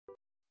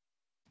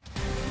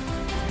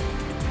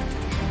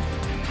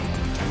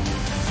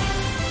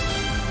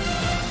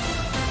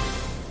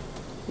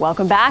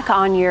Welcome back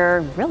on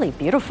your really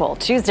beautiful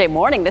Tuesday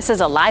morning. This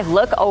is a live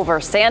look over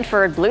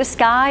Sanford. Blue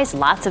skies,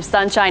 lots of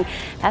sunshine.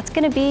 That's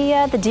going to be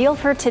the deal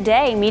for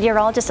today.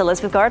 Meteorologist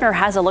Elizabeth Gardner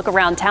has a look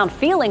around town,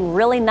 feeling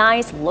really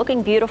nice,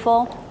 looking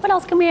beautiful. What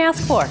else can we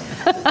ask for?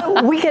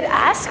 We could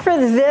ask for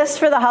this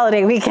for the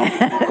holiday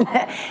weekend,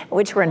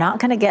 which we're not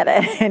going to get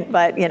it,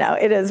 but you know,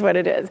 it is what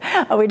it is.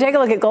 We take a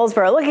look at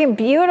Goldsboro, looking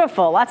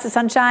beautiful. Lots of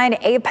sunshine.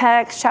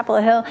 Apex, Chapel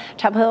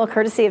Hill,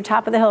 courtesy of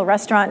Top of the Hill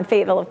Restaurant in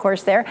Fayetteville, of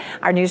course, there.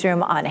 Our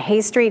newsroom on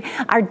Hay Street.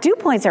 Our dew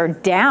points are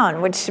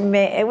down, which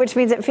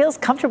means it feels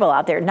comfortable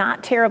out there,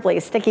 not terribly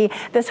sticky.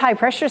 This high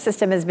pressure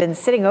system has been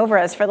sitting over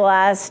us for the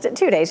last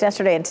 2 days,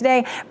 yesterday and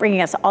today,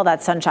 bringing us all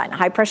that sunshine.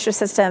 High pressure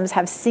systems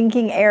have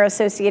sinking air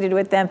associated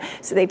with them,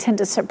 so they tend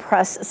to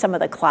suppress some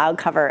of the cloud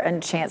cover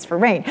and chance for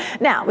rain.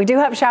 Now, we do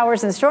have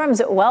showers and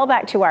storms well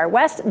back to our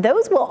west.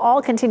 Those will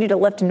all continue to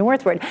lift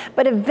northward,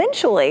 but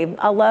eventually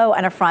a low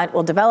and a front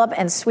will develop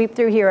and sweep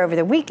through here over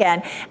the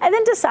weekend and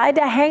then decide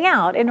to hang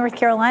out in North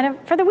Carolina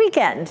for the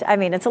weekend. I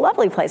mean, it's a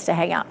lovely place to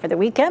hang out for the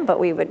weekend, but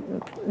we would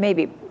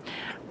maybe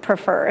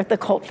prefer if the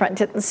cold front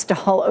didn't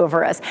stall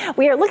over us.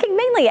 We are looking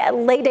mainly at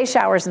late day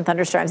showers and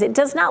thunderstorms. It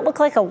does not look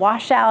like a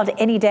washout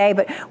any day,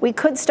 but we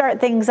could start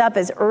things up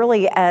as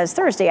early as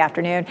Thursday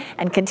afternoon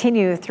and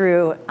continue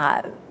through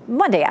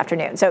Monday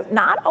afternoon. So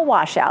not a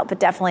washout, but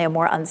definitely a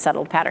more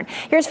unsettled pattern.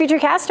 Here's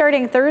Futurecast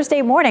starting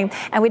Thursday morning,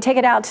 and we take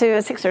it out to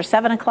 6 or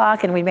 7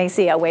 o'clock, and we may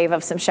see a wave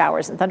of some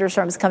showers and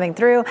thunderstorms coming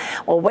through.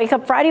 We'll wake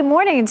up Friday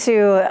morning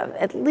to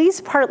at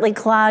least partly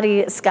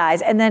cloudy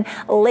skies, and then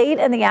late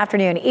in the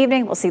afternoon,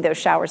 evening, we'll see those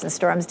showers and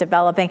storms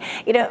developing.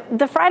 You know,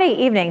 the Friday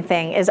evening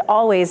thing is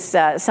always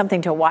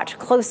something to watch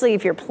closely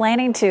if you're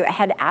planning to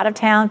head out of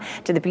town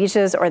to the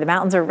beaches or the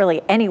mountains or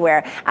really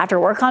anywhere after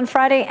work on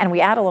Friday, and we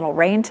add a little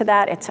rain to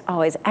that. It's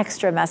always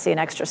extra messy and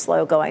extra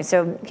slow going.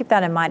 So keep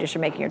that in mind as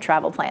you're making your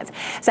travel plans.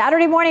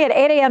 Saturday morning at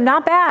 8 a.m.,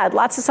 not bad.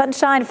 Lots of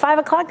sunshine. 5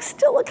 o'clock,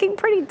 still looking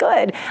pretty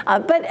good.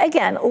 But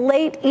again,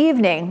 late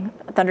evening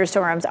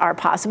thunderstorms are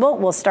possible.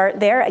 We'll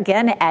start there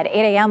again at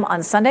 8 a.m.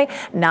 on Sunday.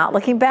 Not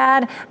looking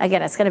bad.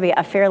 Again, it's going to be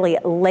a fairly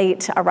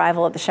late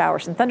arrival of the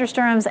showers and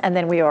thunderstorms, and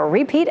then we will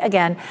repeat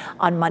again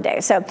on Monday.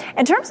 So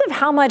in terms of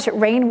how much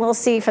rain we'll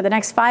see for the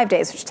next 5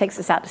 days, which takes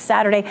us out to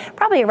Saturday,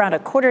 probably around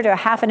 1/4 to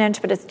 1/2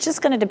 inch, but it's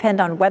just going to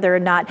depend on whether or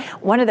not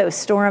one of those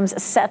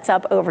storms sets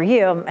up over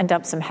you and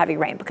dumps some heavy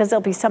rain, because there'll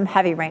be some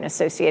heavy rain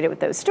associated with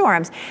those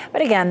storms.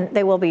 But again,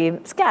 they will be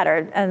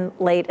scattered and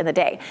late in the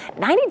day.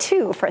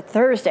 92 for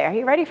Thursday. Are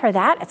you ready for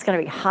that? It's going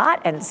to be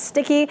hot and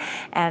sticky,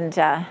 and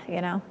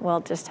you know,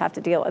 we'll just have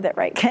to deal with it,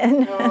 right,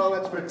 Ken? No,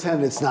 let's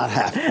pretend it's not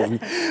happening.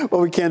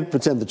 Well, we can't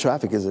pretend the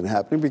traffic isn't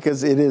happening,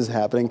 because it is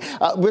happening.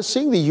 We're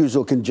seeing the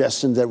usual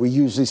congestion that we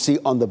usually see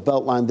on the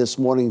Beltline this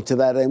morning. To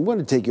that, I'm going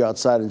to take you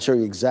outside and show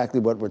you exactly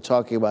what we're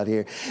talking about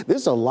here.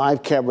 There's a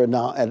live camera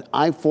now at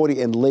I-40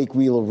 and Lake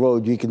Wheeler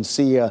Road. You can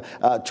see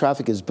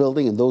traffic is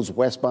building in those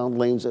westbound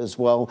lanes as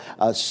well.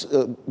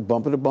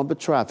 Bumper-to-bumper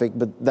traffic,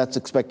 but that's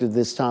expected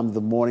this time of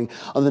the morning.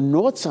 On the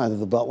north side of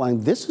the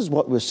Beltline, this is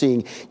what we're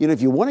seeing. You know,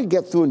 if you want to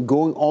get through and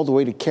going all the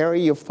way to Cary,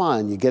 you're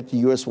fine. You get to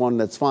US 1,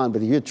 that's fine.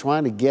 But if you're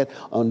trying to get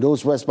on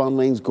those westbound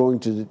lanes going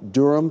to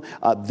Durham,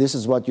 this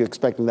is what you're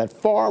expecting. That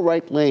far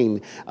right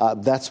lane,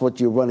 that's what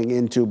you're running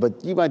into.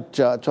 But you might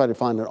try to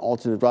find an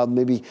alternate route,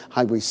 maybe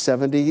Highway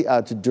 70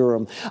 to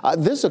Durham.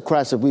 This is a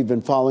crash that we've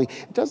been following.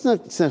 It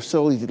doesn't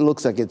necessarily, it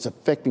looks like it's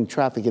affecting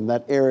traffic in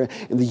that area.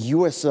 In the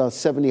US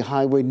 70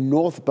 highway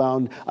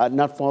northbound,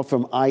 not far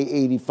from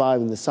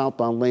I-85 in the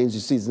southbound lanes,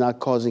 you see it's not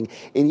causing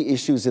any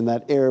issues in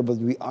that area, but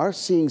we are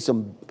seeing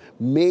some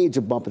major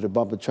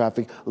bumper-to-bumper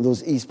traffic on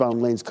those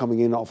eastbound lanes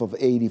coming in off of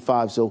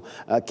 85. So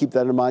keep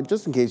that in mind,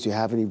 just in case you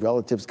have any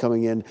relatives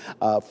coming in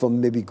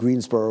from maybe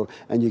Greensboro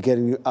and you're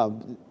getting,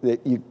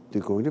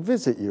 they're going to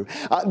visit you.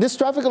 This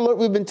traffic alert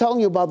we've been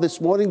telling you about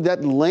this morning,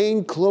 that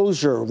lane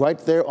closure right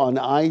there on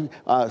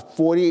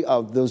I-40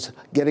 of those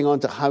getting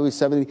onto Highway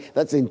 70,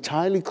 that's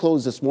entirely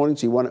closed this morning,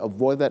 so you want to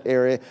avoid that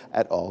area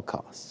at all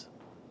costs.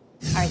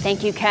 All right,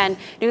 thank you, Ken.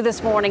 New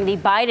this morning, the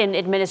Biden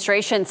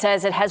administration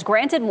says it has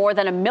granted more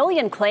than 1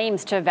 million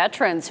claims to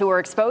veterans who were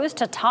exposed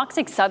to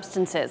toxic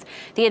substances.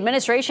 The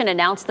administration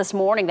announced this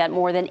morning that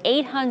more than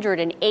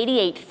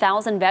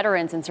 888,000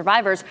 veterans and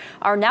survivors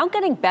are now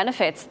getting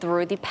benefits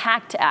through the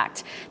PACT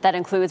Act. That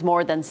includes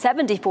more than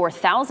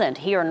 74,000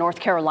 here in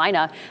North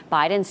Carolina.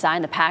 Biden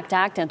signed the PACT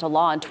Act into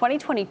law in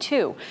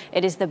 2022.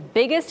 It is the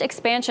biggest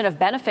expansion of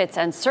benefits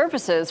and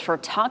services for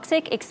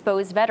toxic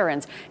exposed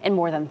veterans in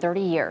more than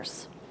 30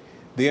 years.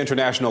 The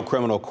International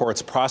Criminal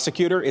Court's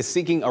prosecutor is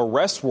seeking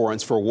arrest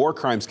warrants for war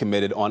crimes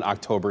committed on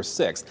October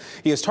 6th.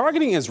 He is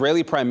targeting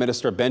Israeli Prime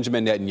Minister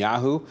Benjamin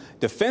Netanyahu,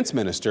 Defense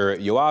Minister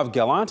Yoav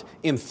Gallant,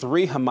 and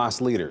 3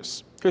 Hamas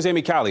leaders. Here's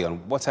Amy Cowley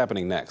on what's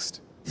happening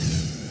next.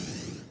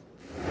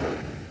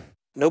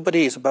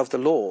 Nobody is above the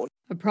law.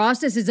 A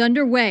process is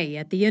underway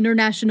at the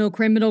International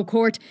Criminal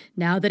Court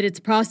now that its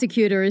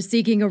prosecutor is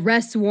seeking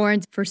arrest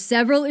warrants for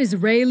several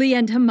Israeli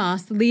and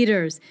Hamas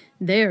leaders.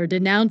 They're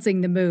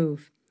denouncing the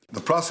move. The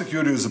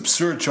prosecutor's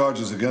absurd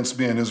charges against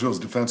me and Israel's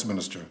defense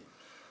minister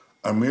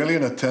are merely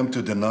an attempt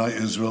to deny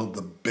Israel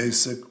the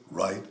basic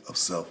right of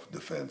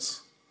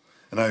self-defense.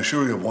 And I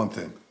assure you of one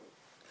thing,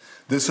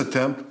 this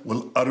attempt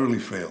will utterly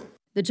fail.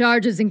 The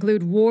charges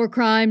include war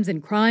crimes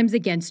and crimes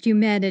against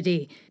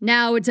humanity.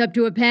 Now it's up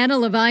to a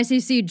panel of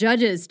ICC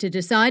judges to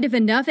decide if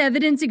enough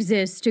evidence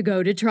exists to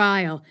go to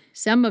trial.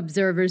 Some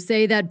observers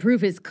say that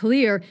proof is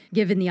clear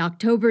given the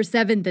October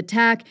 7th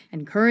attack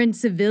and current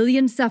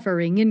civilian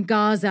suffering in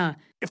Gaza.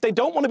 If they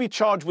don't want to be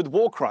charged with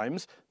war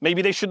crimes,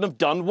 maybe they shouldn't have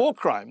done war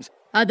crimes.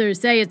 Others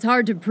say it's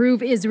hard to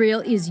prove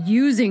Israel is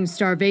using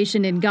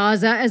starvation in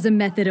Gaza as a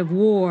method of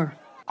war.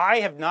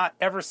 I have not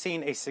ever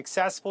seen a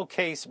successful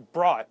case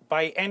brought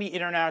by any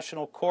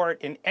international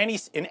court in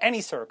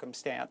any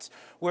circumstance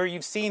where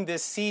you've seen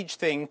this siege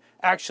thing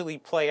actually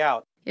play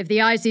out. If the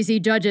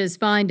ICC judges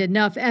find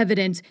enough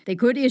evidence, they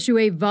could issue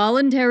a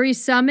voluntary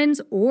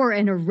summons or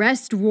an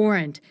arrest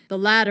warrant. The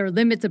latter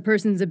limits a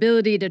person's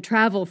ability to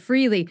travel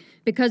freely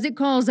because it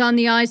calls on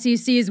the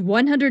ICC's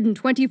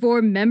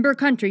 124 member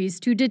countries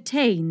to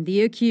detain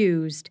the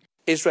accused.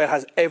 Israel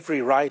has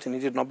every right and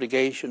indeed an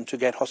obligation to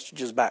get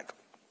hostages back.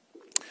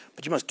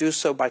 But you must do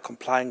so by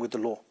complying with the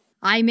law.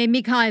 I'm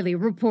Amy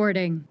Kiley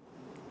reporting.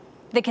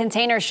 The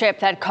container ship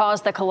that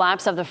caused the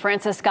collapse of the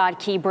Francis Scott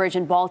Key Bridge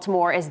in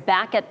Baltimore is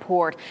back at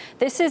port.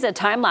 This is a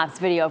time-lapse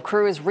video of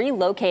crews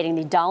relocating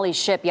the Dolly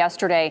ship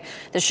yesterday.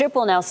 The ship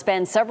will now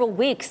spend several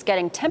weeks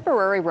getting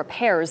temporary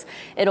repairs.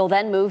 It'll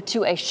then move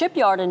to a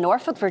shipyard in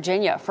Norfolk,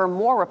 Virginia for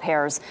more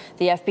repairs.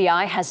 The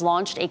FBI has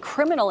launched a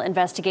criminal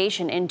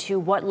investigation into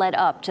what led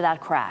up to that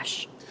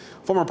crash.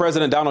 Former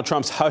President Donald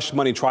Trump's hush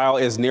money trial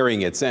is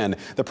nearing its end.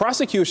 The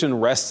prosecution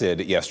rested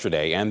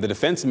yesterday, and the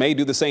defense may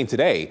do the same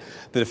today.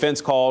 The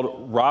defense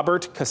called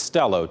Robert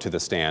Costello to the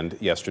stand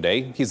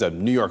yesterday. He's a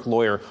New York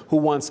lawyer who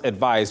once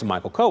advised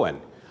Michael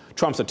Cohen.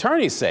 Trump's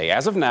attorneys say,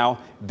 as of now,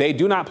 they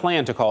do not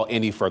plan to call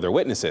any further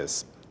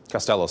witnesses.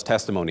 Costello's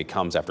testimony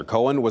comes after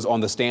Cohen was on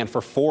the stand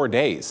for 4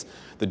 days.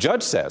 The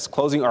judge says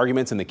closing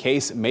arguments in the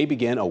case may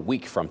begin a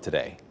week from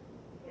today.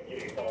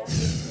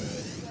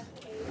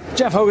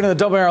 Jeff Hogan of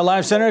the WRAL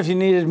Live Center. If you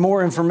needed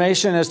more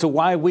information as to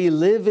why we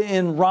live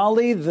in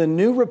Raleigh, the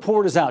new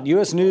report is out.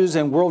 U.S. News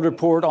and World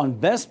Report on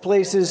best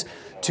places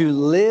to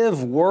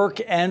live, work,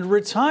 and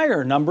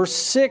retire. Number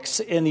 6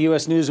 in the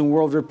U.S. News and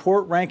World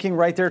Report, ranking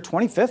right there,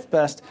 25th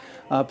best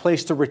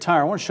place to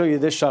retire. I want to show you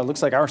this shot. It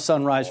looks like our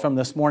sunrise from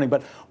this morning.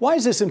 But why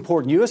is this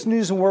important? U.S.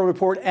 News and World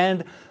Report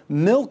and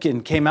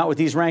Milken came out with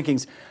these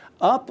rankings.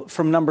 Up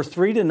from number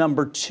 3 to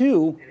number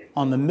 2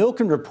 on the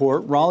Milken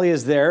report. Raleigh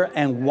is there,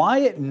 and why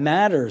it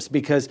matters,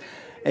 because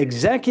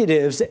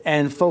executives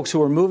and folks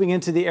who are moving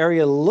into the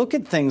area look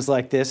at things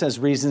like this as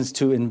reasons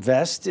to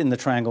invest in the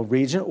Triangle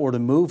region or to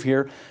move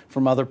here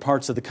from other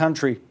parts of the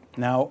country.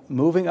 Now,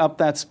 moving up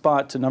that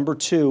spot to number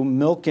 2,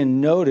 Milken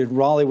noted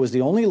Raleigh was the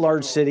only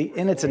large city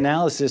in its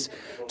analysis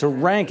to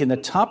rank in the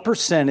top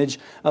percentage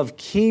of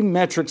key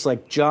metrics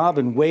like job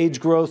and wage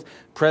growth,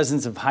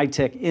 presence of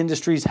high-tech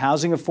industries,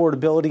 housing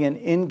affordability, and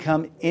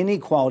income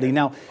inequality.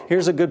 Now,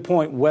 here's a good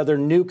point. Whether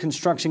new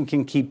construction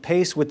can keep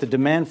pace with the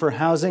demand for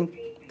housing,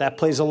 that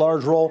plays a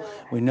large role.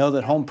 We know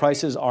that home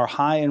prices are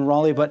high in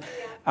Raleigh, but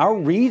our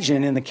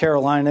region in the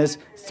Carolinas,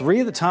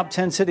 3 of the top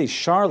 10 cities,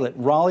 Charlotte,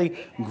 Raleigh,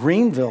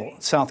 Greenville,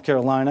 South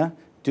Carolina,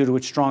 due to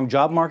its strong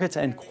job markets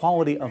and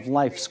quality of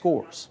life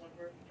scores.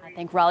 I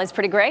think Raleigh's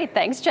pretty great.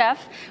 Thanks,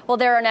 Jeff. Well,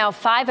 there are now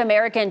 5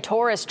 American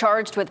tourists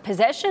charged with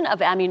possession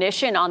of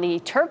ammunition on the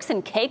Turks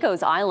and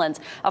Caicos Islands.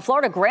 A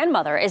Florida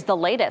grandmother is the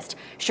latest.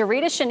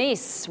 Sharita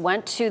Shanice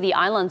went to the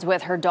islands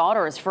with her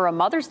daughters for a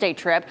Mother's Day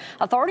trip.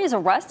 Authorities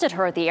arrested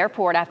her at the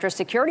airport after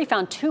security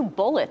found 2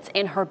 bullets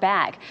in her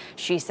bag.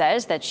 She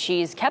says that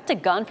she's kept a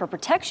gun for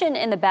protection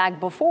in the bag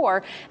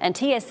before, and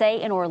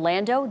TSA in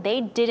Orlando, they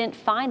didn't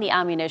find the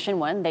ammunition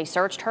when they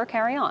searched her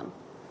carry-on.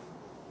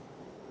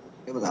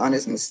 It was an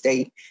honest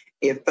mistake.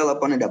 It fell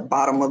up under the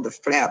bottom of the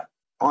flap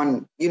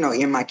on,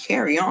 in my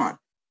carry-on.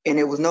 And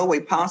it was no way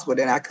possible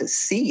that I could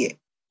see it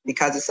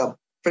because it's a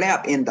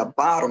flap in the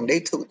bottom. They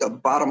took the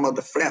bottom of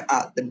the flap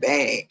out the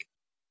bag.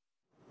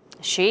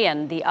 She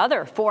and the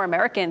other 4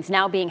 Americans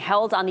now being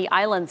held on the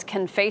islands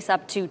can face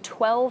up to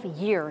 12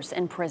 years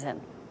in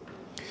prison.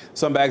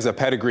 Some bags of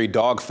pedigree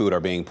dog food are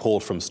being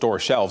pulled from store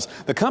shelves.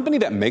 The company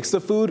that makes the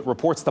food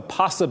reports the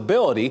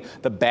possibility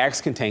the bags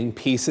contain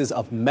pieces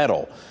of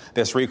metal.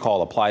 This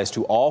recall applies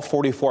to all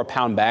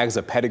 44-pound bags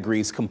of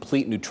Pedigree's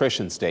Complete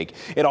Nutrition steak.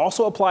 It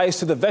also applies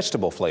to the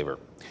vegetable flavor.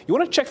 You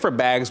want to check for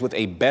bags with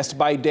a best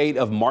by date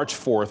of March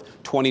 4th,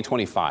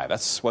 2025.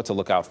 That's what to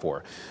look out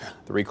for.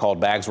 The recalled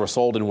bags were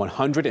sold in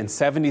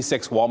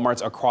 176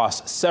 Walmarts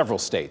across several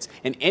states.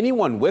 And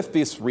anyone with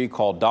this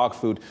recalled dog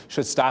food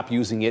should stop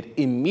using it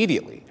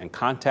immediately and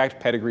contact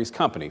Pedigree's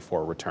company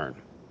for a return.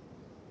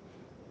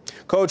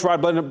 Coach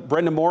Rod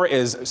Brind'Amour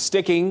is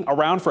sticking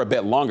around for a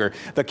bit longer.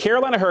 The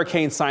Carolina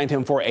Hurricanes signed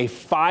him for a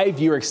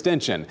 5-year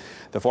extension.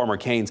 The former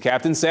Canes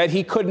captain said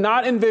he could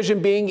not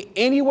envision being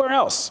anywhere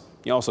else.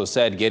 He also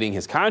said getting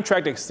his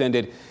contract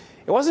extended,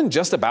 it wasn't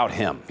just about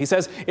him. He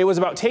says it was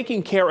about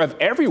taking care of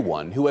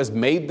everyone who has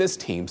made this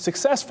team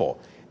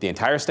successful. The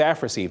entire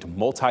staff received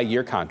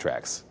multi-year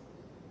contracts.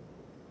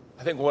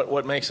 I think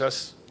what makes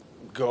us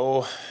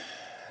go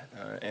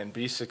and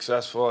be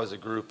successful as a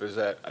group is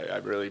that I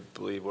really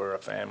believe we're a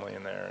family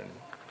in there. And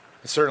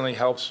it certainly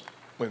helps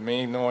with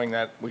me knowing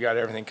that we got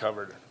everything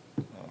covered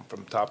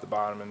from top to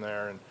bottom in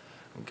there. And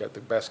we've got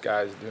the best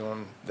guys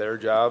doing their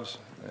jobs,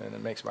 and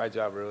it makes my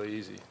job really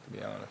easy, to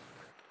be honest.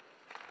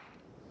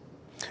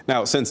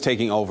 Now, since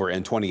taking over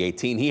in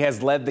 2018, he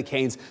has led the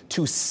Canes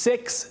to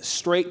 6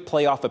 straight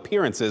playoff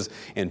appearances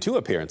and 2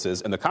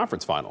 appearances in the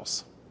conference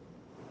finals.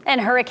 And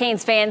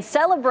Hurricanes fans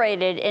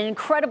celebrated an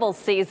incredible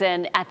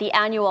season at the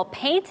annual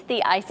Paint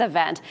the Ice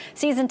event.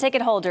 Season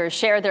ticket holders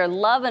shared their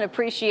love and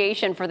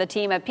appreciation for the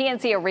team at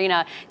PNC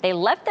Arena. They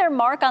left their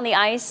mark on the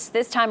ice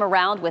this time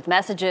around with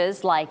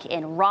messages like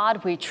 "In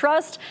Rod We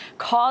Trust,"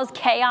 "Cause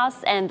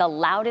Chaos," and "The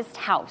Loudest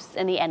House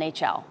in the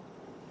NHL."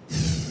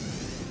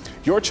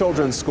 Your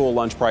children's school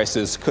lunch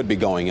prices could be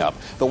going up.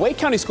 The Wake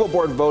County School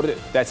Board voted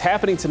that's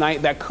happening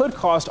tonight that could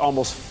cost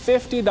almost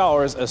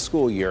 $50 a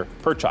school year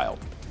per child.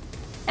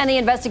 And the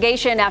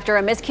investigation after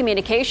a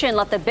miscommunication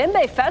left the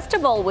Bimbe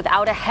Festival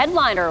without a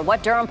headliner.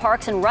 What Durham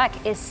Parks and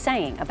Rec is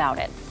saying about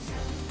it.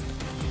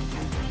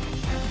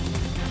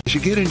 As you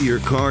get into your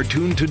car,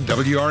 tune to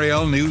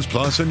WRAL News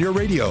Plus on your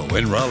radio.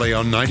 In Raleigh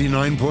on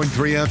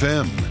 99.3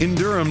 FM. In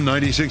Durham,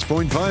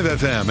 96.5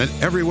 FM.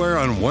 And everywhere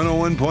on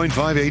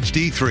 101.5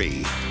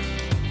 HD3.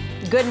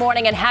 Good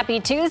morning and happy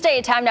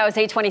Tuesday. Time now is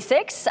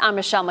 8:26. I'm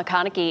Michelle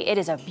McConaughey. It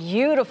is a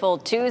beautiful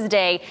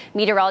Tuesday.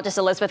 Meteorologist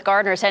Elizabeth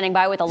Gardner standing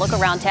by with a look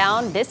around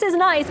town. This is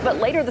nice, but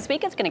later this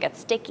week it's going to get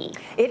sticky.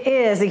 It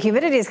is. The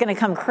humidity is going to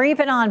come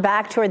creeping on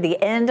back toward the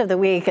end of the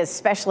week,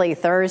 especially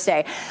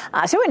Thursday.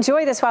 So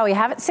enjoy this while we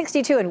have it.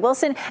 62 in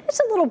Wilson. It's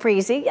a little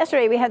breezy.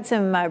 Yesterday we had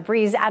some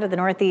breeze out of the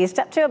northeast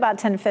up to about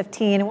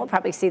 10:15, and we'll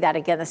probably see that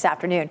again this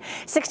afternoon.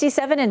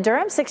 67 in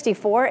Durham,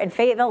 64 in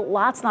Fayetteville.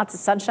 Lots of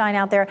sunshine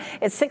out there.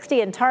 It's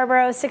 60 in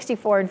Tarboro.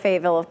 64 in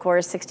Fayetteville, of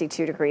course,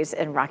 62 degrees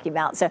in Rocky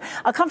Mount. So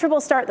a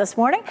comfortable start this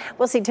morning.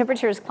 We'll see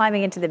temperatures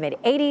climbing into the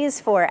mid-80s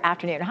for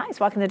afternoon highs.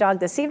 Walking the dog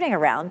this evening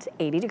around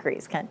 80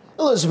 degrees. Ken.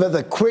 Elizabeth,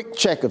 a quick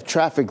check of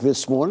traffic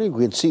this morning.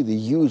 We can see the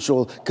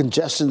usual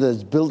congestion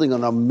that's building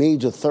on our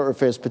major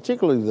thoroughfares,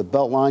 particularly the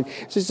Beltline.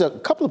 There's a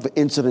couple of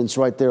incidents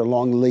right there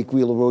along Lake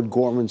Wheeler Road,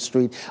 Gorman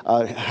Street,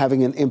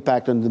 having an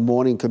impact on the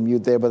morning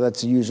commute there, but that's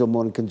the usual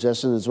morning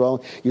congestion as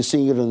well. You're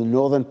seeing it in the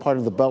northern part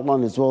of the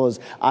Beltline as well as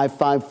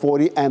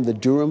I-540 and the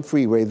Durham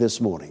Freeway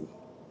this morning.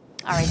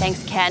 All right,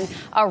 thanks, Ken.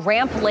 A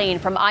ramp lane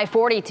from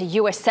I-40 to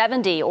US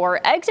 70 or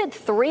exit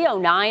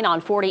 309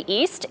 on 40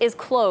 East is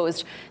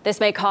closed.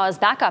 This may cause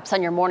backups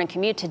on your morning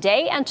commute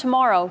today and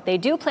tomorrow. They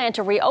do plan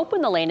to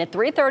reopen the lane at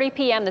 3:30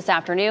 p.m. this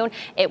afternoon.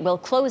 It will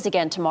close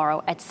again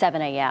tomorrow at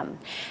 7 a.m.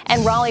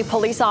 And Raleigh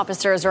police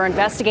officers are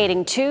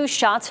investigating 2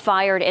 shots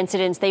fired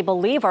incidents they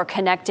believe are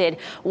connected.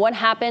 One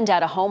happened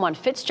at a home on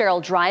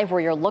Fitzgerald Drive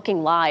where you're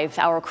looking live.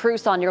 Our crew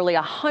saw nearly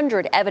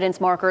 100 evidence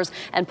markers,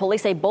 and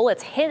police say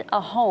bullets hit a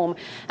home.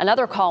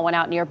 Another call went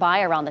out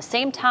nearby around the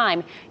same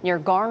time near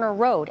Garner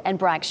Road and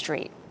Bragg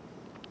Street.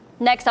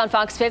 Next on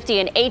Fox 50,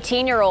 an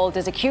 18-year-old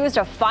is accused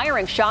of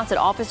firing shots at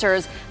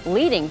officers,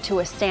 leading to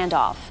a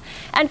standoff.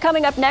 And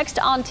coming up next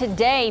on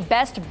Today,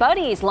 Best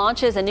Buddies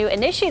launches a new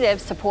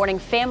initiative supporting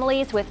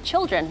families with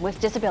children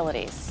with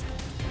disabilities.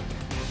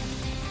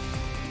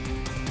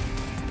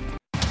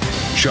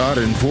 Shot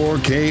in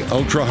 4K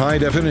ultra high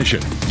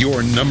definition.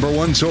 Your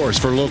 #1 source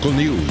for local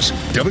news.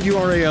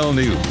 WRAL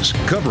News.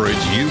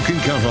 Coverage you can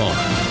count on.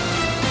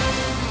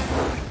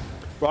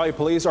 Raleigh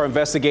police are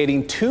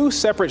investigating 2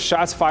 separate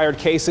shots fired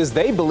cases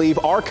they believe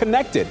are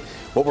connected.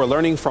 What we're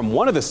learning from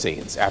one of the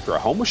scenes after a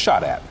home was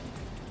shot at.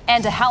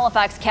 And a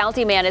Halifax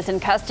County man is in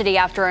custody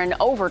after an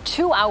over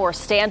 2-hour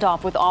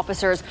standoff with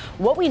officers.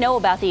 What we know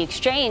about the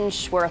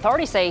exchange, where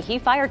authorities say he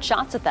fired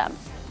shots at them.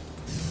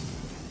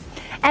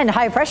 And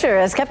high pressure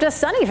has kept us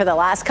sunny for the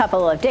last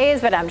couple of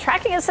days, but I'm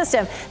tracking a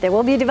system that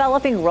will be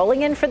developing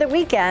rolling in for the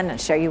weekend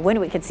and show you when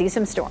we could see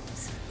some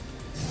storms.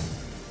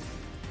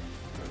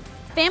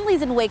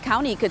 Families in Wake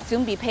County could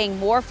soon be paying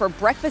more for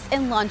breakfast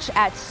and lunch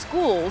at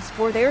schools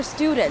for their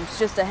students.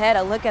 Just ahead,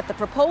 a look at the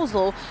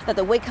proposal that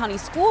the Wake County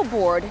School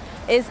Board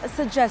is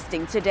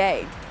suggesting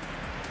today.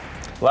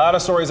 A lot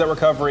of stories that we're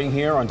covering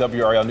here on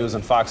WRAL News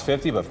and Fox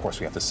 50, but of course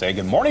we have to say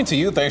good morning to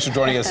you. Thanks for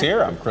joining us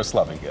here. I'm Chris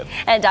Lovingood.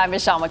 And I'm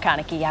Michelle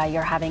McConaughey. Yeah,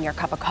 you're having your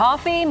cup of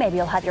coffee. Maybe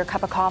you'll have your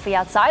cup of coffee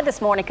outside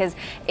this morning because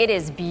it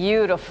is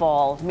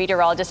beautiful.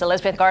 Meteorologist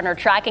Elizabeth Gardner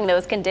tracking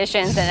those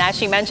conditions, and as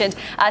she mentioned,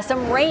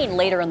 some rain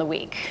later in the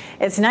week.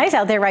 It's nice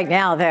out there right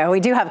now, though. We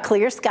do have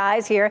clear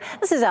skies here.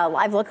 This is a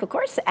live look, of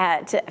course,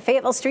 at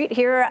Fayetteville Street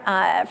here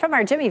from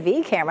our Jimmy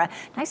V camera.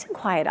 Nice and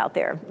quiet out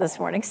there this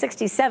morning.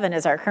 67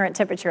 is our current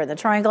temperature in the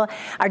Triangle.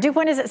 Our dew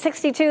point is at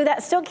 62.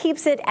 That still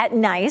keeps it at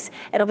nice.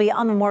 It'll be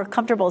on the more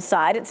comfortable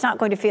side. It's not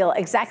going to feel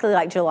exactly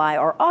like July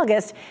or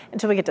August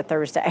until we get to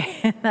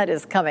Thursday. That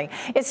is coming.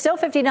 It's still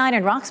 59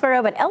 in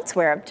Roxborough, but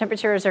elsewhere,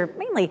 temperatures are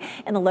mainly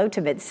in the low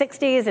to mid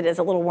 60s. It is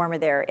a little warmer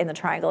there in the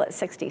Triangle at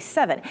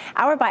 67.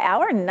 Hour by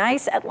hour,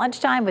 nice at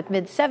lunchtime with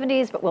mid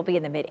 70s, but we'll be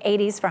in the mid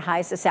 80s for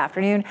highs this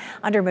afternoon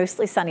under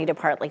mostly sunny to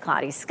partly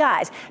cloudy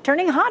skies.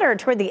 Turning hotter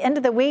toward the end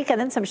of the week, and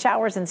then some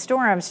showers and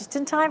storms just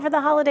in time for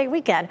the holiday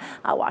weekend.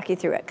 I'll walk you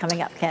through it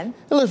coming up, Ken.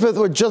 Elizabeth,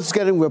 we're just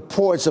getting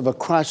reports of a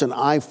crash on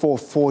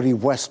I-440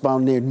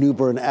 westbound near New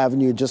Bern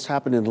Avenue. It just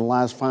happened in the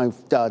last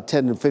 10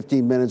 to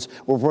 15 minutes.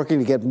 We're working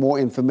to get more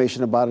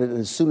information about it, and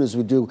as soon as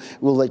we do,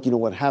 we'll let you know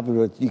what happened.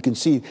 But you can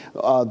see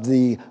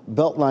the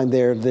belt line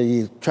there.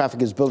 The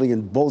traffic is building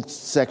in both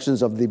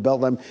sections of the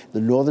belt line,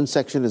 the northern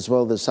section as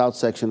well, the south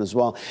section as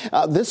well.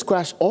 This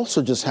crash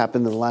also just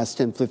happened in the last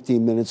 10,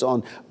 15 minutes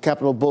on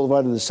Capitol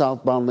Boulevard in the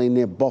southbound lane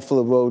near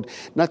Buffalo Road,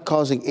 not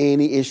causing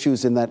any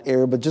issues in that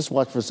area, but just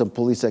watch for some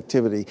police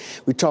activity.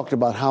 We talked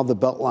about how the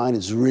belt line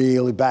is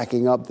really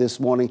backing up this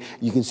morning.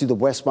 You can see the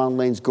westbound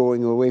lanes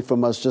going away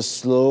from us, just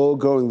slow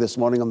going this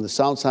morning on the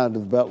south side of the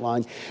belt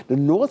line. The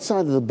north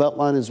side of the belt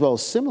line as well,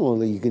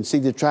 similarly, you can see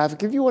the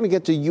traffic. If you want to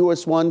get to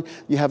US 1,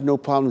 you have no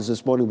problems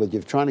this morning, but if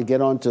you're trying to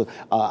get onto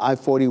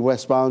I-40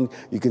 westbound,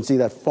 you can see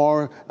that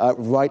far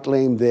right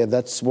lane there.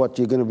 That's what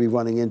you're going to be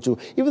running into.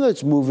 Even though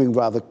it's moving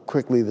rather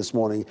quickly this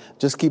morning,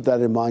 just keep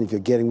that in mind if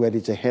you're getting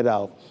ready to head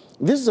out.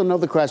 This is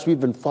another crash we've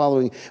been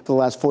following for the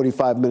last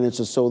 45 minutes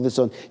or so. This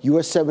on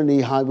US 70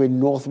 highway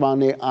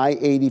northbound near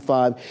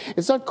I-85.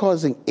 It's not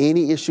causing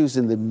any issues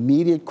in the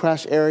immediate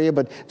crash area,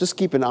 but just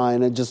keep an eye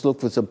on it. Just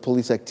look for some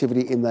police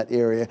activity in that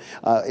area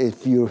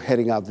if you're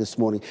heading out this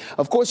morning.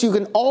 Of course, you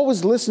can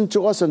always listen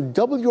to us on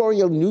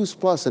WRAL News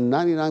Plus and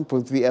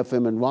 99.3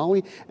 FM in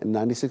Raleigh and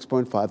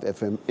 96.5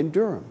 FM in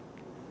Durham.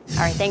 All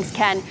right, thanks,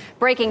 Ken.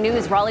 Breaking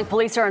news, Raleigh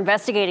police are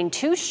investigating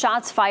 2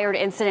 shots fired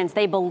incidents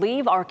they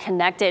believe are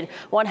connected.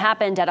 One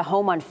happened at a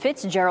home on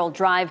Fitzgerald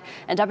Drive,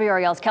 and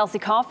WRAL's Kelsey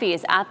Coffey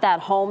is at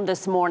that home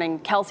this morning.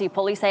 Kelsey,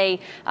 police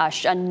say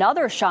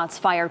another shots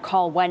fired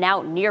call went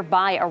out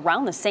nearby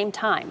around the same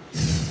time.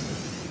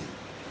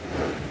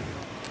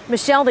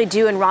 Michelle, they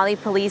do, and Raleigh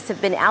police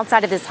have been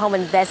outside of this home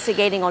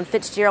investigating on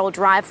Fitzgerald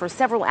Drive for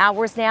several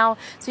hours now.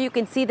 So you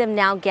can see them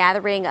now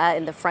gathering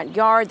in the front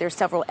yard. There's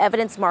several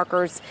evidence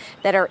markers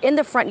that are in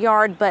the front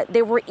yard, but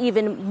there were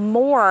even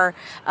more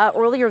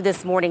earlier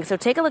this morning. So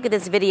take a look at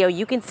this video.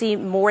 You can see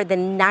more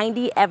than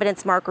 90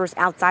 evidence markers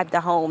outside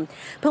the home.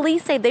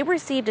 Police say they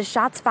received a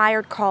shots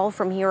fired call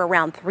from here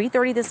around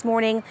 3:30 this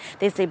morning.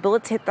 They say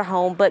bullets hit the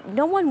home, but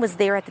no one was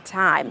there at the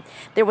time.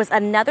 There was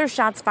another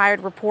shots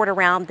fired report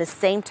around the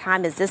same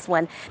time as this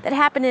one that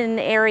happened in an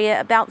area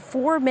about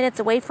 4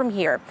 minutes away from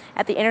here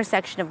at the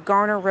intersection of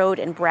Garner Road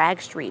and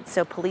Bragg Street.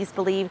 So police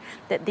believe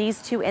that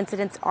these 2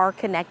 incidents are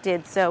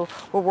connected. So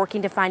we're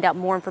working to find out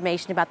more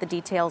information about the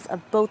details of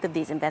both of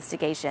these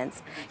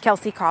investigations.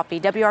 Kelsey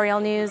Coffey,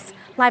 WRAL News,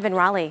 live in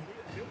Raleigh.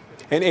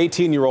 An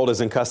 18-year-old is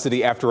in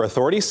custody after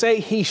authorities say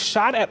he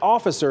shot at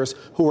officers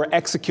who were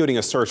executing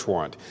a search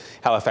warrant.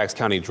 Halifax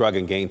County Drug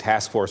and Gang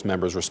Task Force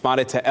members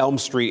responded to Elm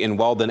Street in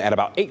Weldon at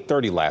about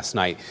 8:30 last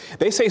night.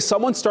 They say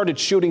someone started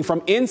shooting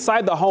from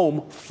inside the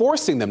home,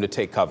 forcing them to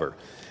take cover.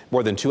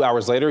 More than 2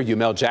 hours later,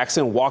 Yumel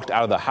Jackson walked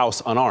out of the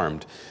house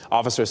unarmed.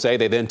 Officers say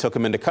they then took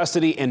him into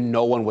custody and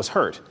no one was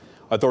hurt.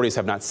 Authorities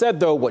have not said,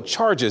 though, what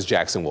charges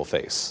Jackson will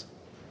face.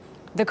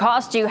 The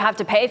cost you have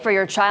to pay for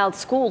your child's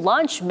school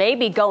lunch may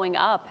be going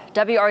up.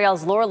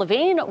 WRAL's Laura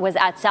Levine was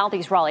at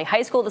Southeast Raleigh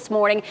High School this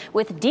morning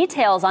with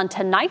details on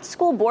tonight's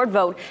school board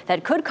vote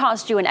that could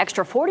cost you an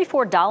extra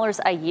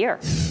 $44 a year.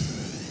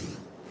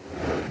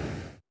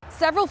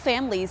 Several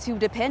families who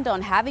depend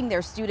on having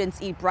their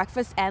students eat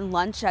breakfast and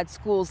lunch at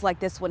schools like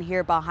this one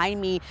here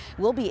behind me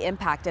will be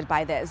impacted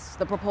by this.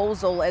 The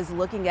proposal is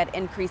looking at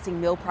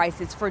increasing meal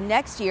prices for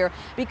next year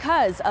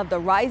because of the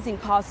rising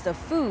cost of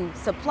food,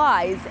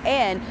 supplies,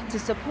 and to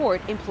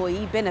support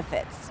employee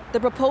benefits. The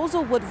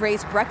proposal would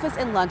raise breakfast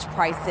and lunch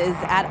prices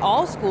at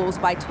all schools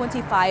by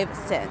 25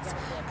 cents.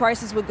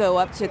 Prices would go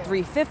up to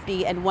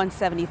 $3.50 and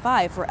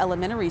 $1.75 for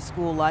elementary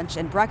school lunch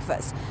and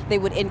breakfast. They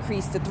would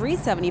increase to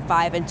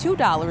 $3.75 and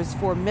 $2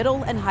 for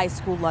middle and high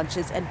school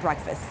lunches and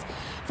breakfasts.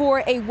 For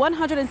a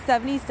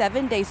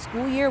 177-day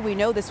school year, we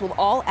know this will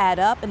all add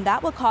up, and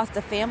that will cost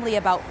a family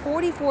about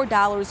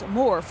 $44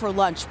 more for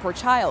lunch per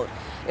child.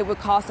 It would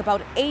cost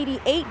about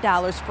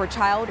 $88 per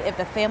child if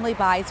the family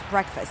buys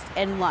breakfast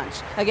and lunch.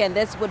 Again,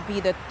 this would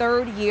be the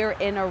 3rd year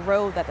in a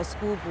row that the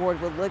school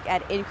board would look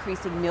at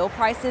increasing meal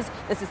prices.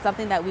 This is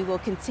something that we will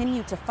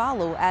continue to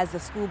follow as the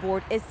school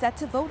board is set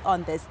to vote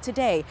on this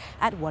today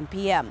at 1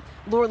 p.m.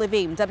 Laura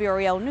Levine,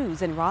 WRAL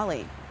News in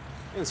Raleigh.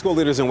 And school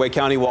leaders in Wake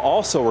County will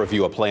also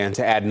review a plan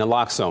to add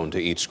naloxone to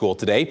each school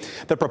today.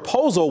 The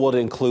proposal will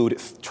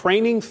include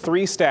training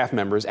 3 staff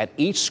members at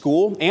each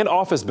school and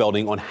office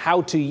building on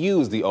how to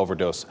use the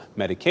overdose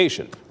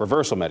medication,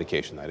 reversal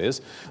medication, that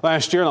is.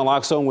 Last year,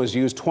 naloxone was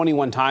used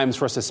 21 times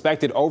for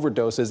suspected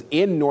overdoses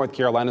in North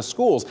Carolina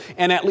schools,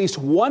 and at least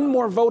one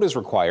more vote is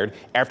required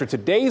after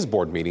today's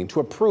board meeting to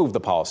approve the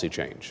policy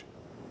change.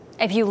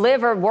 If you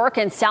live or work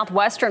in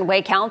southwestern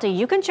Wake County,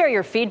 you can share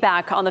your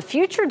feedback on the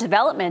future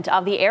development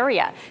of the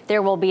area.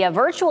 There will be a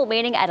virtual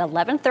meeting at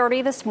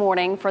 11:30 this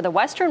morning for the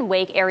Western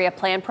Wake area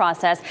plan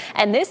process.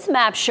 And this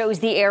map shows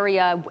the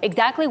area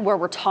exactly where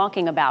we're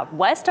talking about,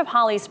 west of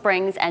Holly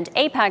Springs and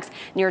Apex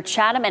near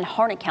Chatham and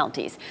Harnett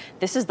counties.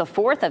 This is the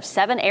 4th of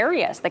 7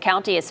 areas the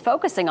county is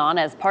focusing on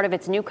as part of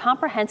its new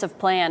comprehensive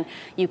plan.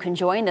 You can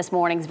join this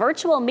morning's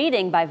virtual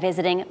meeting by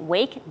visiting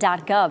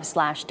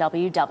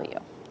wake.gov/WW.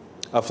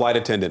 A flight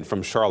attendant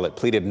from Charlotte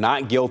pleaded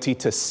not guilty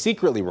to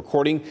secretly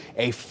recording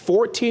a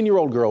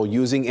 14-year-old girl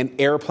using an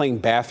airplane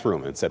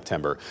bathroom in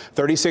September.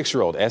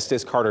 36-year-old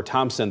Estes Carter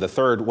Thompson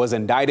III was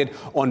indicted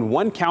on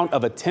 1 count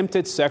of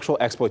attempted sexual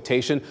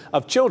exploitation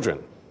of children.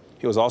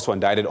 He was also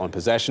indicted on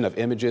possession of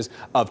images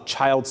of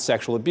child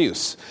sexual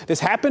abuse. This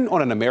happened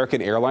on an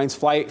American Airlines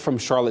flight from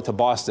Charlotte to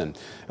Boston.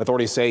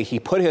 Authorities say he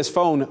put his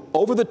phone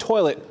over the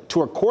toilet to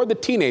record the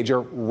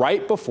teenager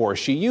right before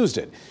she used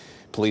it.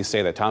 Police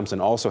say that Thompson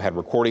also had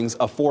recordings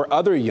of 4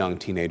 other young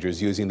teenagers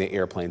using the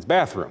airplane's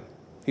bathroom.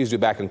 He's due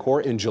back in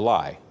court in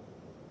July.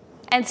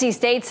 NC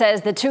State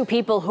says the 2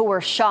 people who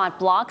were shot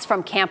blocks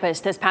from campus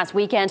this past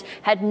weekend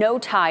had no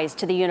ties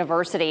to the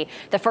university.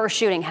 The first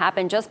shooting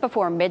happened just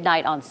before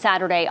midnight on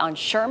Saturday on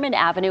Sherman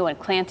Avenue and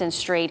Clanton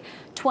Street.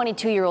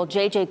 22-year-old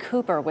J.J.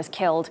 Cooper was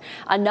killed.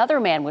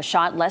 Another man was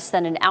shot less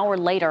than an hour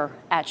later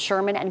at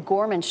Sherman and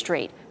Gorman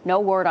Street. No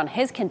word on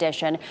his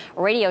condition.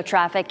 Radio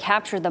traffic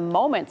captured the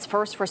moments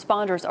first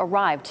responders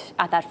arrived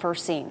at that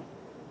first scene.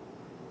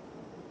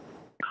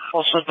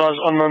 Also advise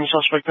unknown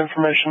suspect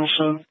information,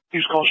 so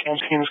use caution on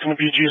scene. Is going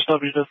to be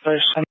GSW to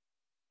face.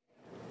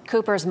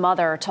 Cooper's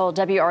mother told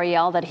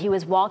WRAL that he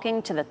was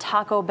walking to the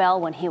Taco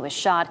Bell when he was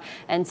shot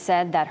and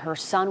said that her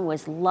son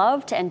was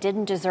loved and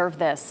didn't deserve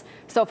this.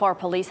 So far,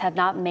 police have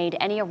not made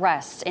any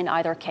arrests in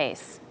either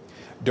case.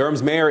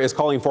 Durham's mayor is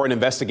calling for an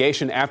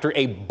investigation after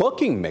a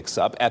booking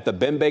mix-up at the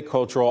Bembe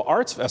Cultural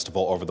Arts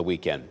Festival over the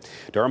weekend.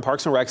 Durham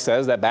Parks and Rec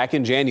says that back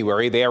in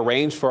January, they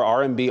arranged for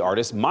R&B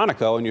artist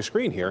Monica, on your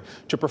screen here,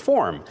 to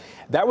perform.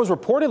 That was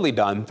reportedly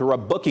done through a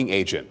booking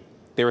agent.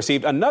 They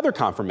received another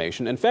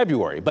confirmation in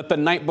February, but the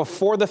night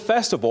before the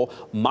festival,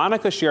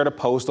 Monica shared a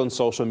post on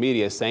social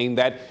media saying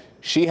that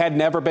she had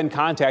never been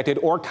contacted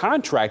or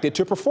contracted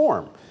to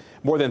perform.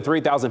 More than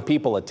 3,000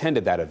 people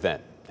attended that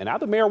event. And now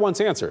the mayor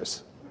wants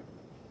answers.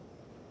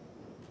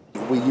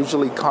 We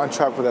usually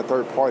contract with a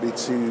third party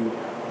to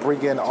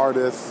bring in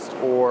artists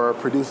or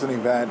produce an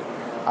event.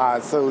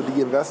 So the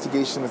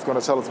investigation is going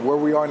to tell us where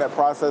we are in that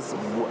process,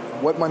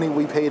 what money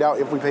we paid out,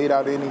 if we paid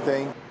out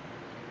anything.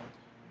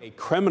 A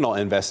criminal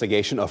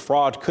investigation of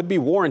fraud could be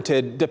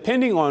warranted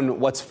depending on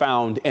what's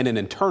found in an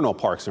internal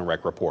Parks and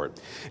Rec report.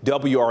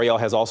 WRAL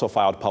has also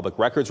filed public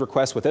records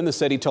requests within the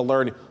city to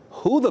learn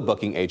who the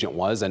booking agent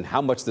was and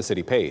how much the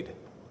city paid.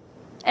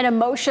 An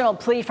emotional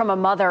plea from a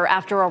mother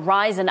after a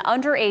rise in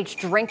underage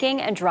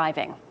drinking and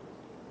driving.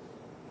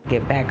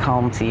 Get back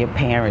home to your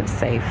parents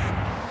safe.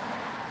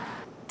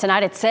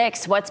 Tonight at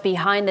 6, what's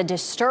behind the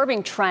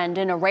disturbing trend?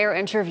 In a rare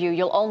interview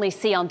you'll only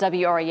see on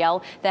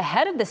WRAL, the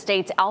head of the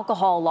state's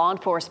alcohol law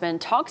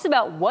enforcement talks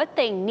about what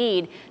they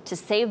need to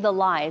save the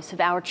lives of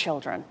our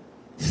children.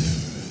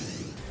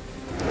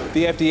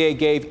 The FDA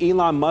gave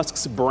Elon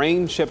Musk's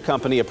brain chip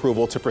company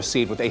approval to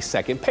proceed with a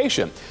second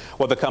patient.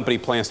 What the company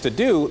plans to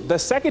do the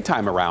second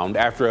time around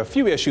after a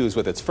few issues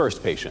with its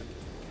first patient.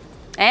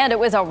 And it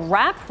was a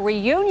rap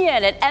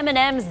reunion at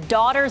Eminem's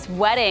daughter's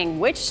wedding.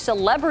 Which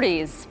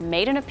celebrities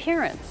made an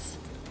appearance?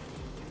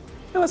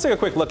 Now let's take a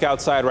quick look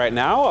outside right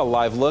now. A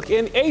live look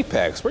in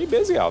Apex. Pretty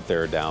busy out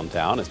there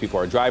downtown as people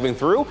are driving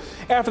through.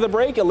 After the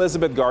break,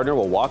 Elizabeth Gardner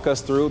will walk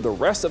us through the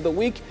rest of the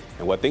week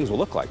and what things will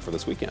look like for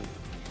this weekend.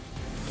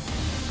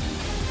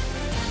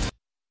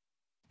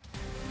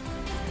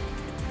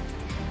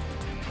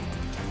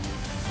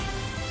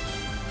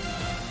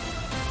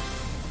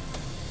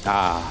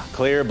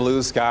 Clear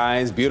blue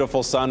skies,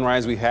 beautiful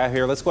sunrise we have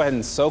here. Let's go ahead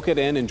and soak it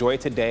in, enjoy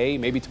it today,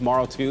 maybe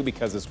tomorrow too,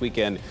 because this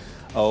weekend,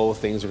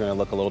 things are going to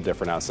look a little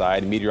different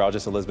outside.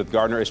 Meteorologist Elizabeth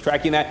Gardner is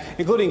tracking that,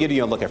 including giving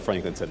you a look at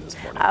Franklinton this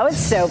morning. Oh, it's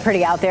so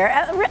pretty out there.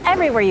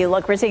 Everywhere you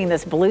look, we're seeing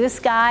this blue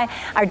sky.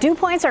 Our dew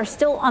points are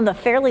still on the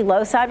fairly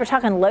low side. We're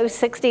talking low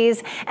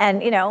 60s.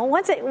 And,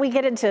 once we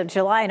get into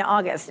July and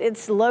August,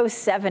 it's low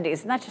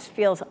 70s. And that just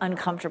feels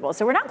uncomfortable.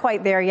 So we're not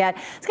quite there yet.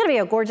 It's going to be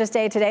a gorgeous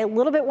day today. A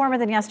little bit warmer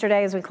than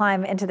yesterday as we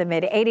climb into the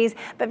mid 80s,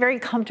 but very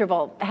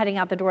comfortable heading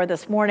out the door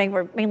this morning.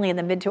 We're mainly in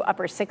the mid to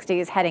upper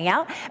 60s heading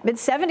out. Mid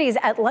 70s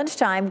at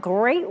lunchtime.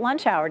 great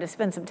lunch hour to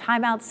spend some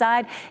time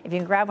outside. If you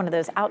can grab one of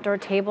those outdoor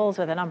tables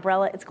with an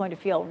umbrella, it's going to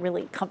feel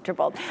really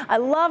comfortable. I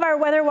love our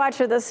weather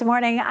watcher this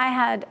morning. I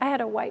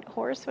had a white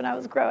horse when I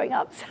was growing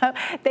up. So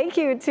thank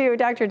you to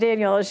Dr.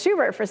 Daniel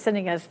Schubert for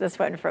sending us this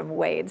one from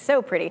Wade.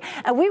 So pretty.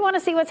 And we want to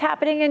see what's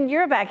happening in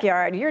your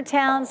backyard, your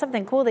town,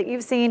 something cool that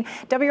you've seen.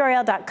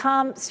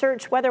 WRAL.com,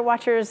 search weather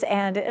watchers,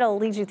 and it'll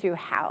lead you through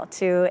how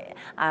to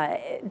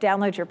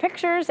download your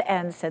pictures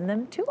and send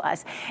them to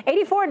us.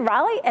 84 in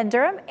Raleigh and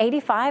Durham,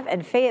 85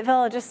 in Fayetteville,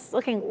 just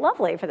looking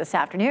lovely for this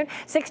afternoon.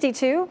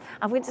 62,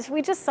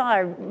 we just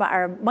saw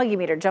our muggy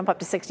meter jump up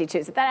to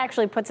 62, so that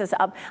actually puts us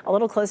up a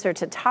little closer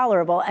to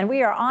tolerable, and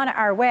we are on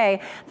our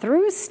way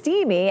through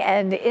steamy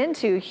and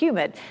into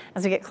humid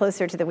as we get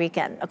closer to the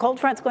weekend. A cold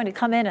front's going to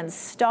come in and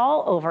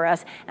stall over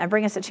us and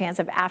bring us a chance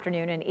of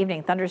afternoon and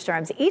evening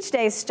thunderstorms each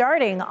day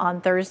starting on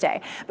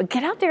Thursday. But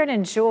get out there and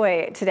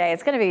enjoy today.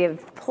 It's going to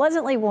be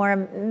pleasantly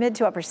warm, mid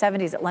to upper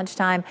 70s at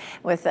lunchtime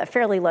with a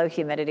fairly low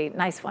humidity.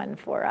 Nice one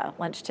for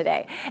lunch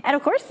today. And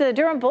of course, the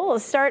Durham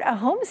Bulls start a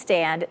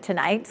homestand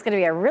tonight. It's going to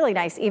be a really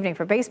nice evening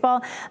for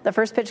baseball. The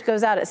first pitch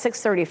goes out at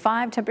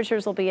 6:35.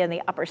 Temperatures will be in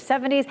the upper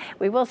 70s.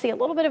 We will see a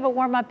little bit of a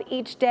warm up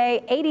each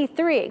day.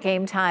 83 at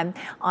game time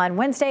on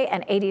Wednesday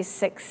and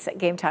 86 at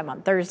game time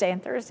on Thursday.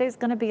 And Thursday is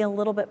going to be a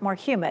little bit more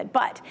humid,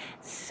 but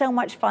so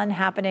much fun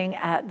happening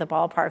at the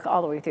ballpark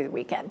all the way through the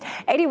weekend.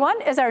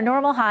 81 is our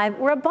normal high.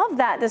 We're above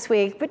that this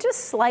week, but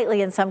just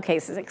slightly in some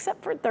cases,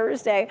 except for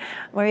Thursday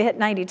when we hit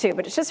 92.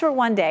 But it's just for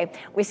one day.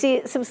 We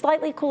see some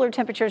slightly cooler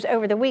temperatures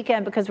over the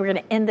weekend because we're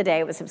going to end the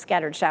day with some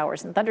scattered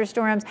showers and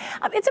thunderstorms.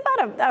 It's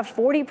about a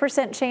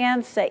 40%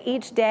 chance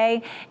each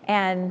day,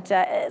 and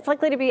it's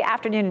likely to be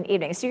afternoon and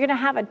evening. So you're going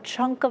to have a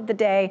chunk of the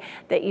day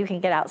that you can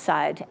get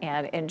outside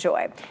and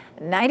enjoy.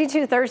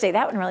 92 Thursday,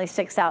 that one really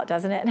sticks out,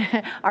 doesn't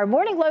it? Our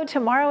morning low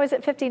tomorrow is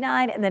at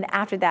 59, and then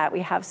after that,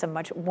 we have some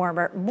much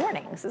warmer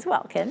mornings as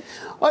well, Ken.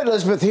 All right,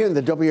 Elizabeth, here in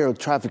the WRAL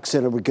Traffic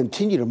Center, we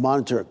continue to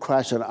monitor a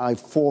crash on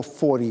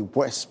I-440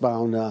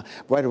 westbound,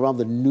 right around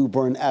the New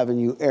Bern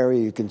Avenue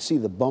area. You can see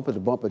the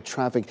bumper-to-bumper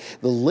traffic.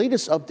 The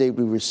latest update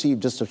we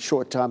received just a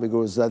short time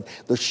ago is that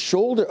the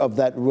shoulder of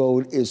that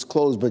road is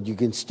closed, but you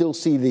can still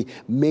see the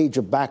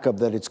major backup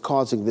that it's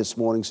causing this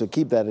morning. So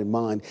keep that in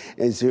mind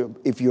as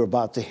if you're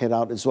about to head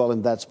out as well,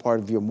 and that's part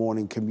of your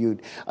morning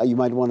commute. You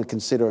might want to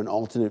consider an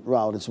alternate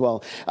route as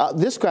well.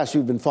 This crash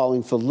we've been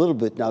following for a little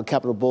bit now,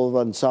 Capitol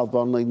Boulevard and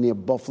southbound lane near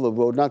Buffalo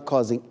Road, not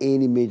causing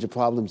any major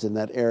problems in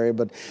that area,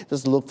 but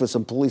just look for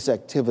some police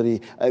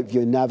activity if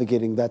you're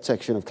navigating that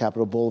section of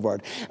Capitol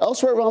Boulevard.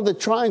 Elsewhere around the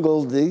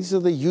Triangle, these are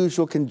the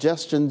usual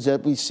congestions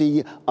that we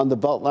see on the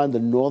Beltline, the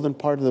northern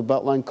part of the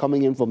Beltline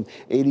coming in from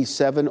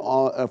 87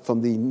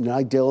 from the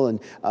Nidell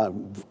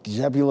and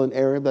Zebulon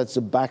area. That's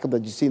the backup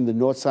that you see in the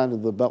north side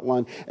of the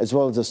Beltline, as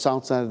well as the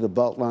south side of the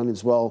Beltline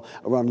as well,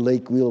 around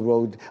Lake Wheel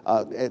Road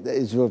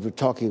is what we're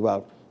talking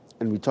about.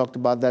 And we talked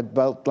about that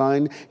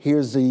Beltline.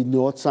 Here's the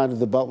north side of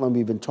the Beltline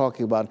we've been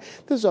talking about.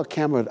 This is our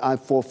camera at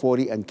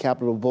I-440 and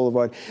Capitol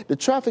Boulevard. The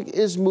traffic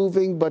is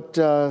moving, but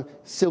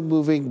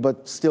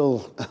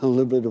still a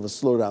little bit of a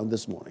slowdown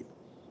this morning.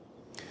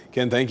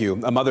 Ken, thank you.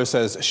 A mother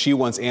says she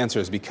wants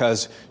answers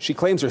because she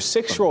claims her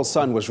 6-year-old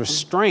son was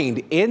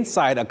restrained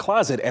inside a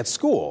closet at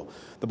school.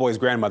 The boy's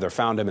grandmother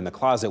found him in the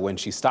closet when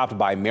she stopped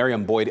by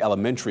Mariam Boyd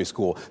Elementary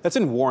School. That's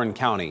in Warren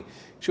County.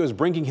 She was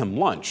bringing him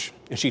lunch,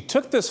 and she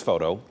took this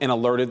photo and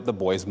alerted the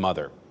boy's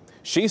mother.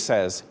 She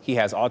says he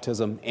has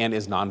autism and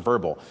is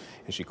nonverbal.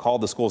 And she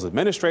called the school's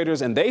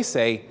administrators, and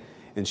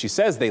she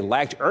says they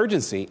lacked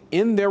urgency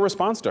in their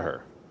response to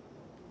her.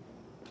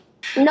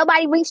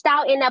 Nobody reached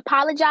out and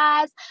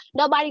apologized.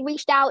 Nobody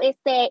reached out and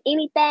said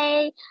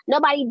anything.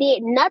 Nobody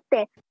did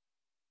nothing.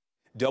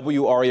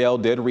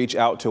 WRAL did reach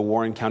out to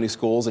Warren County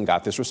Schools and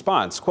got this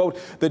response. Quote,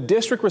 the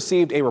district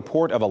received a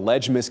report of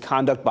alleged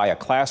misconduct by a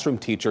classroom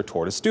teacher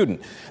toward a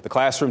student. The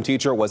classroom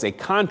teacher was a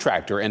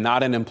contractor and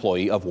not an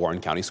employee of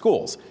Warren County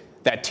Schools.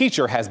 That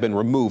teacher has been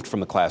removed from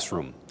the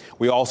classroom.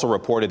 We also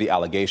reported the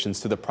allegations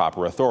to the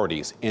proper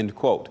authorities, end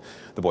quote.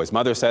 The boy's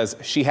mother says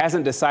she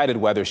hasn't decided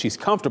whether she's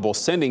comfortable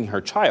sending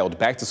her child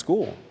back to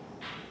school.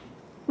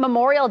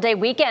 Memorial Day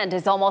weekend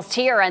is almost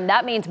here, and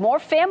that means more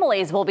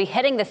families will be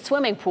hitting the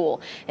swimming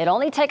pool. It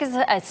only takes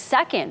a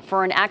second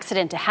for an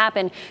accident to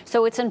happen,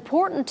 so it's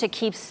important to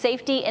keep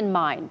safety in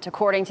mind.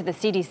 According to the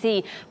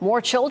CDC, more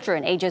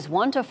children ages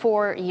 1 to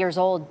 4 years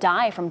old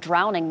die from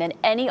drowning than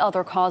any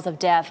other cause of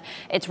death.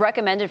 It's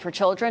recommended for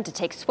children to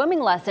take swimming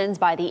lessons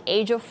by the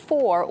age of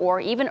 4 or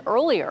even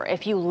earlier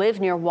if you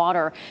live near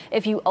water.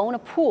 If you own a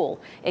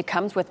pool, it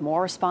comes with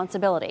more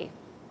responsibility.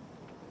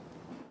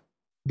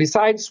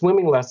 Besides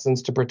swimming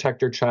lessons to protect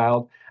your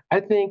child, I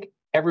think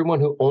everyone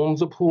who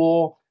owns a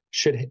pool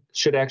should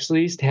at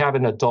least have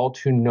an adult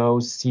who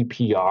knows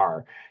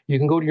CPR. You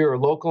can go to your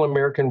local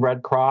American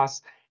Red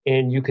Cross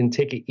and you can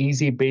take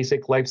easy,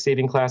 basic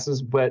life-saving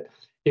classes. But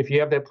if you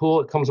have that pool,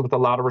 it comes with a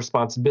lot of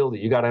responsibility.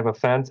 You got to have a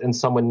fence, and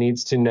someone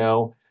needs to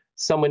know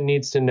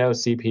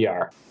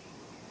CPR.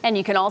 And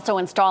you can also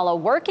install a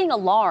working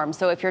alarm,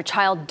 so if your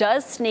child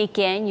does sneak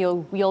in,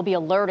 you'll be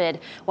alerted.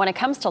 When it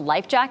comes to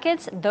life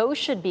jackets, those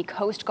should be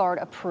Coast Guard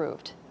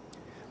approved.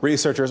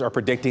 Researchers are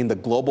predicting the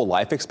global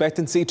life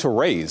expectancy to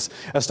rise.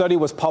 A study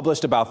was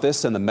published about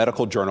this in the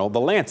medical journal The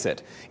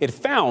Lancet. It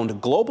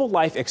found global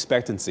life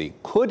expectancy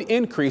could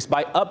increase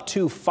by up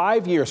to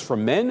 5 years for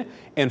men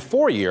and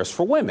 4 years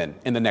for women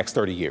in the next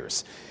 30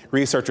 years.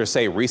 Researchers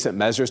say recent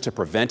measures to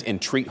prevent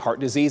and treat heart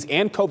disease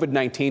and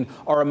COVID-19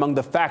 are among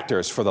the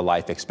factors for the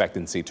life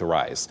expectancy to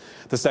rise.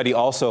 The study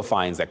also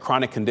finds that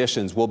chronic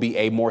conditions will be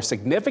a more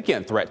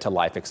significant threat to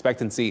life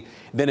expectancy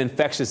than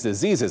infectious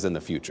diseases in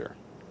the future.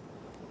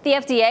 The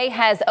FDA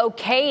has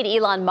okayed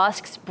Elon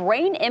Musk's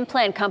brain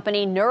implant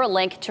company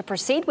Neuralink to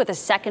proceed with a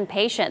second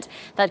patient.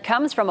 That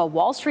comes from a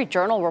Wall Street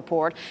Journal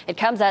report. It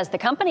comes as the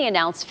company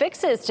announced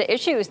fixes to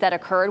issues that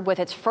occurred with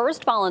its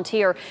first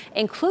volunteer,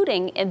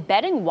 including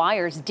embedding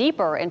wires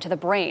deeper into the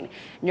brain.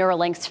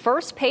 Neuralink's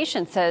first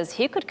patient says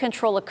he could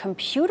control a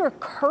computer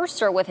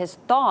cursor with his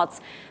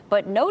thoughts,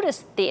 but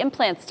noticed the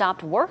implant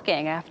stopped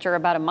working after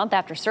about a month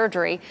after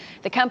surgery.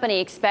 The company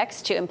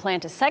expects to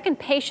implant a second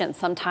patient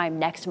sometime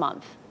next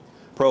month.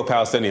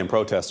 Pro-Palestinian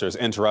protesters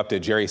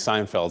interrupted Jerry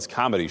Seinfeld's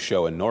comedy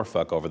show in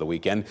Norfolk over the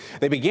weekend.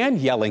 They began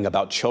yelling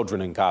about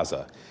children in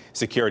Gaza.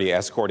 Security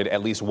escorted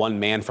at least one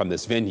man from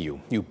this venue.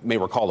 You may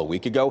recall a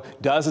week ago,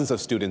 dozens of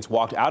students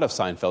walked out of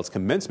Seinfeld's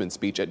commencement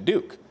speech at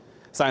Duke.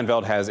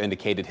 Seinfeld has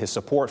indicated his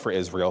support for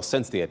Israel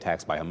since the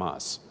attacks by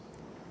Hamas.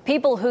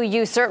 People who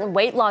use certain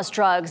weight loss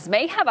drugs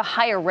may have a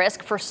higher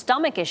risk for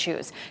stomach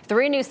issues.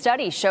 3 new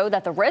studies show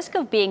that the risk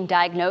of being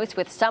diagnosed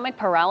with stomach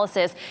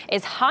paralysis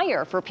is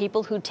higher for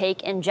people who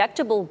take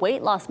injectable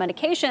weight loss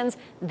medications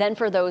than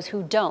for those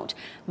who don't.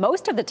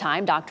 Most of the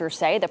time, doctors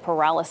say the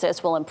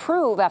paralysis will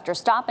improve after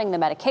stopping the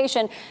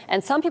medication,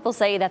 and some people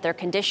say that their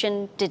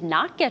condition did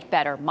not get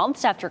better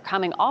months after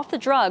coming off the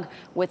drug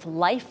with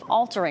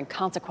life-altering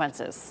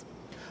consequences.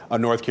 A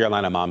North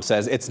Carolina mom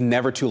says it's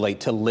never too late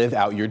to live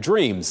out your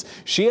dreams.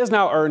 She has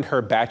now earned her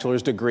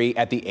bachelor's degree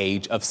at the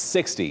age of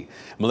 60.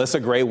 Melissa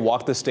Gray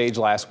walked the stage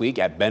last week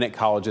at Bennett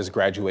College's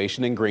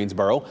graduation in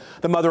Greensboro.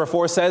 The mother of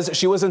 4 says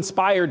she was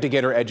inspired to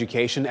get her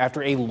education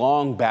after a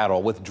long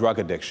battle with drug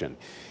addiction.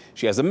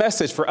 She has a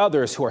message for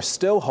others who are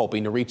still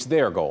hoping to reach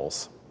their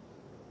goals.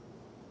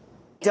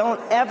 Don't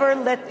ever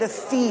let the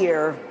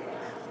fear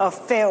of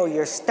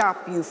failure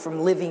stop you from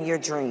living your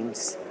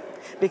dreams,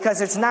 because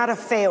it's not a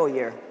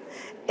failure.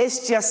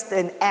 It's just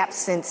an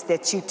absence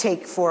that you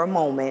take for a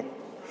moment,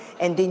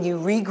 and then you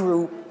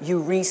regroup,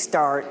 you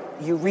restart,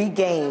 you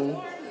regain,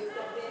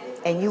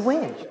 and you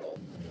win.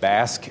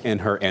 Bask in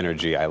her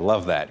energy. I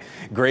love that.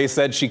 Gray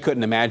said she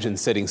couldn't imagine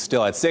sitting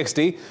still at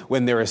 60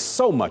 when there is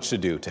so much to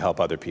do to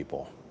help other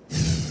people.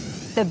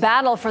 The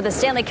battle for the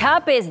Stanley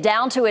Cup is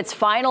down to its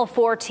final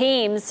 4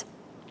 teams.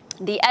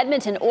 The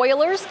Edmonton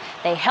Oilers,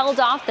 they held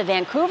off the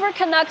Vancouver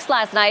Canucks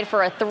last night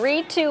for a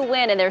 3-2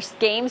 win in their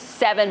Game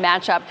 7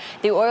 matchup.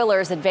 The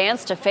Oilers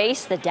advanced to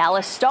face the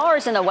Dallas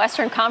Stars in the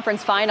Western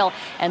Conference Final,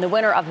 and the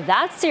winner of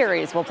that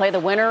series will play the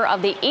winner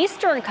of the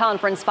Eastern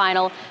Conference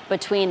Final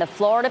between the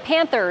Florida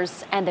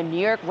Panthers and the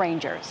New York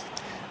Rangers.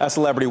 A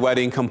celebrity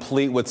wedding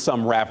complete with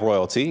some rap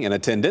royalty in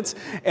attendance.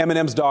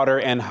 Eminem's daughter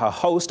and a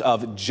host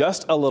of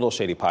Just a Little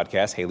Shady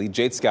podcast, Haley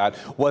Jade Scott,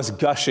 was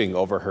gushing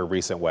over her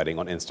recent wedding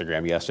on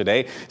Instagram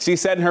yesterday. She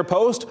said in her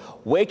post,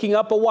 waking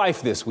up a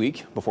wife this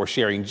week, before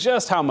sharing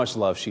just how much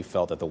love she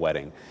felt at the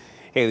wedding.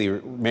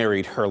 Haley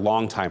married her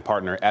longtime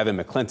partner, Evan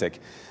McClintock.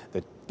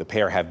 The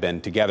pair have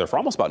been together for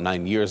almost about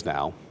 9 years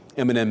now.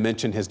 Eminem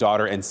mentioned his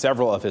daughter in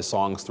several of his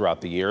songs throughout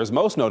the years,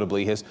 most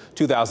notably his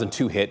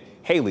 2002 hit,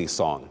 Haley's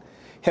Song.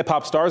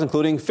 Hip-hop stars,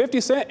 including 50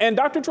 Cent and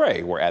Dr.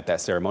 Dre, were at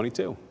that ceremony,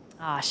 too.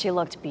 She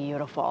looked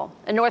beautiful.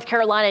 A North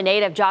Carolina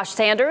native, Josh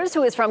Sanders,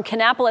 who is from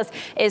Kannapolis,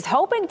 is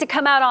hoping to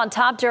come out on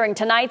top during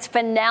tonight's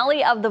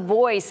finale of The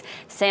Voice.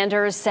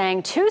 Sanders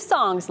sang 2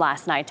 songs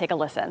last night. Take a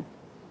listen.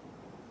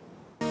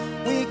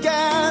 We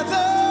gathered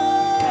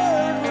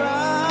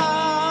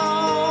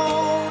round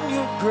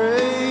your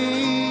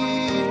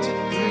grave to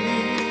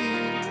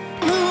grieve.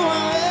 Who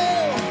I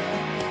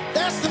am,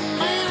 that's the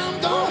man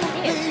I'm gonna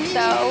be.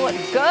 So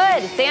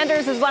good.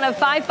 Sanders is one of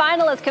 5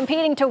 finalists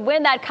competing to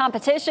win that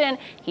competition.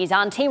 He's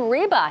on Team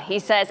Reba. He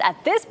says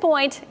at this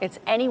point, it's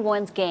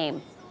anyone's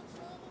game.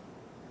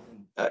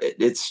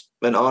 It's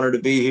an honor to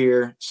be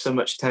here. So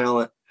much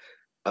talent.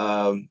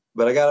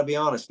 But I got to be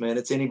honest, man,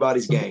 it's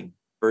anybody's game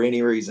for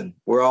any reason.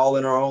 We're all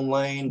in our own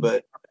lane,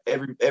 but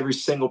every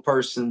single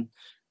person,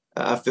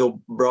 I feel,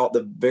 brought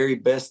the very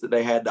best that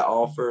they had to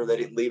offer. They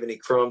didn't leave any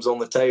crumbs on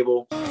the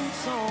table.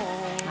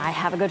 I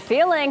have a good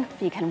feeling.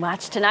 You can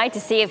watch tonight to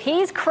see if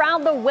he's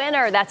crowned the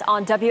winner. That's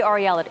on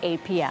WRAL at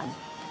 8 p.m.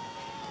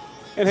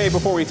 And hey,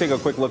 before we take a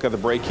quick look at the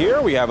break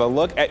here, we have a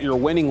look at your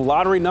winning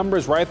lottery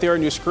numbers right there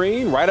on your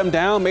screen. Write them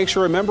down, make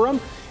sure to remember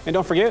them. And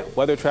don't forget,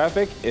 weather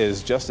traffic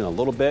is just in a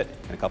little bit,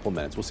 in a couple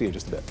minutes. We'll see you in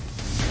just a bit.